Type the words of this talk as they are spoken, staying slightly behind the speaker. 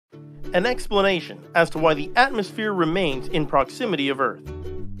an explanation as to why the atmosphere remains in proximity of Earth.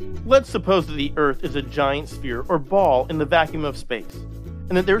 Let's suppose that the Earth is a giant sphere or ball in the vacuum of space,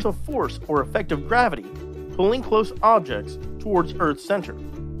 and that there's a force or effect of gravity pulling close objects towards Earth's center.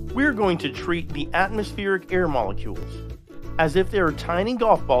 We're going to treat the atmospheric air molecules as if they are tiny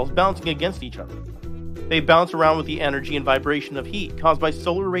golf balls bouncing against each other. They bounce around with the energy and vibration of heat caused by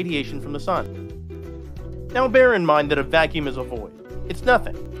solar radiation from the sun. Now bear in mind that a vacuum is a void. It's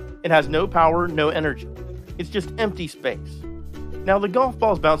nothing. It has no power, no energy. It's just empty space. Now the golf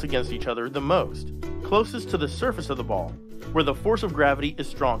balls bounce against each other the most, closest to the surface of the ball, where the force of gravity is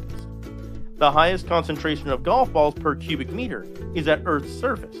strongest. The highest concentration of golf balls per cubic meter is at Earth's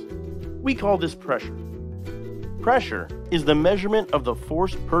surface. We call this pressure. Pressure is the measurement of the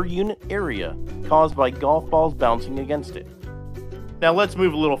force per unit area caused by golf balls bouncing against it. Now let's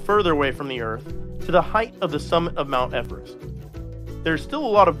move a little further away from the Earth to the height of the summit of Mount Everest. There's still a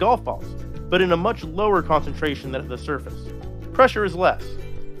lot of golf balls, but in a much lower concentration than at the surface. Pressure is less,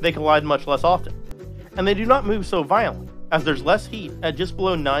 they collide much less often, and they do not move so violently, as there's less heat at just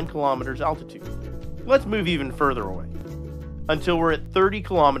below 9 kilometers altitude. Let's move even further away, until we're at 30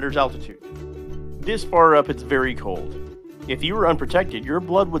 kilometers altitude. This far up it's very cold. If you were unprotected, your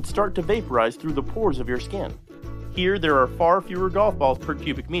blood would start to vaporize through the pores of your skin. Here there are far fewer golf balls per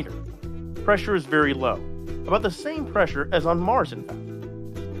cubic meter. Pressure is very low, about the same pressure as on Mars in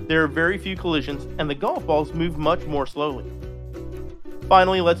fact. There are very few collisions and the golf balls move much more slowly.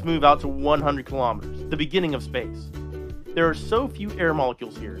 Finally, let's move out to 100 kilometers, the beginning of space. There are so few air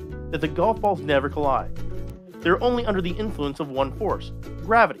molecules here that the golf balls never collide. They're only under the influence of one force,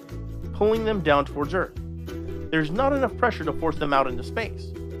 gravity, pulling them down towards Earth. There's not enough pressure to force them out into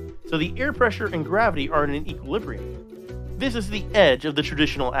space, so the air pressure and gravity are in an equilibrium. This is the edge of the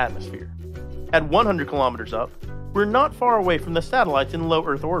traditional atmosphere. At 100 kilometers up, we're not far away from the satellites in low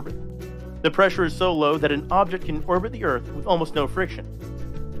Earth orbit. The pressure is so low that an object can orbit the Earth with almost no friction.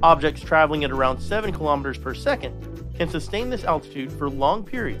 Objects traveling at around 7 kilometers per second can sustain this altitude for long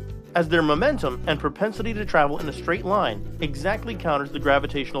periods, as their momentum and propensity to travel in a straight line exactly counters the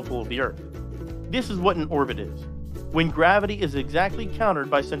gravitational pull of the Earth. This is what an orbit is, when gravity is exactly countered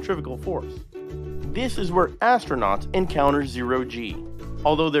by centrifugal force. This is where astronauts encounter zero-G.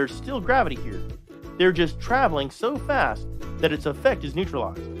 Although there's still gravity here, they're just traveling so fast that its effect is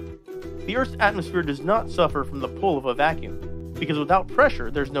neutralized. The Earth's atmosphere does not suffer from the pull of a vacuum, because without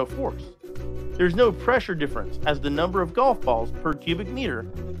pressure there's no force. There's no pressure difference as the number of golf balls per cubic meter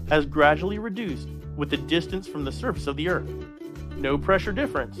has gradually reduced with the distance from the surface of the Earth. No pressure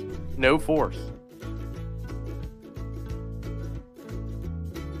difference, no force.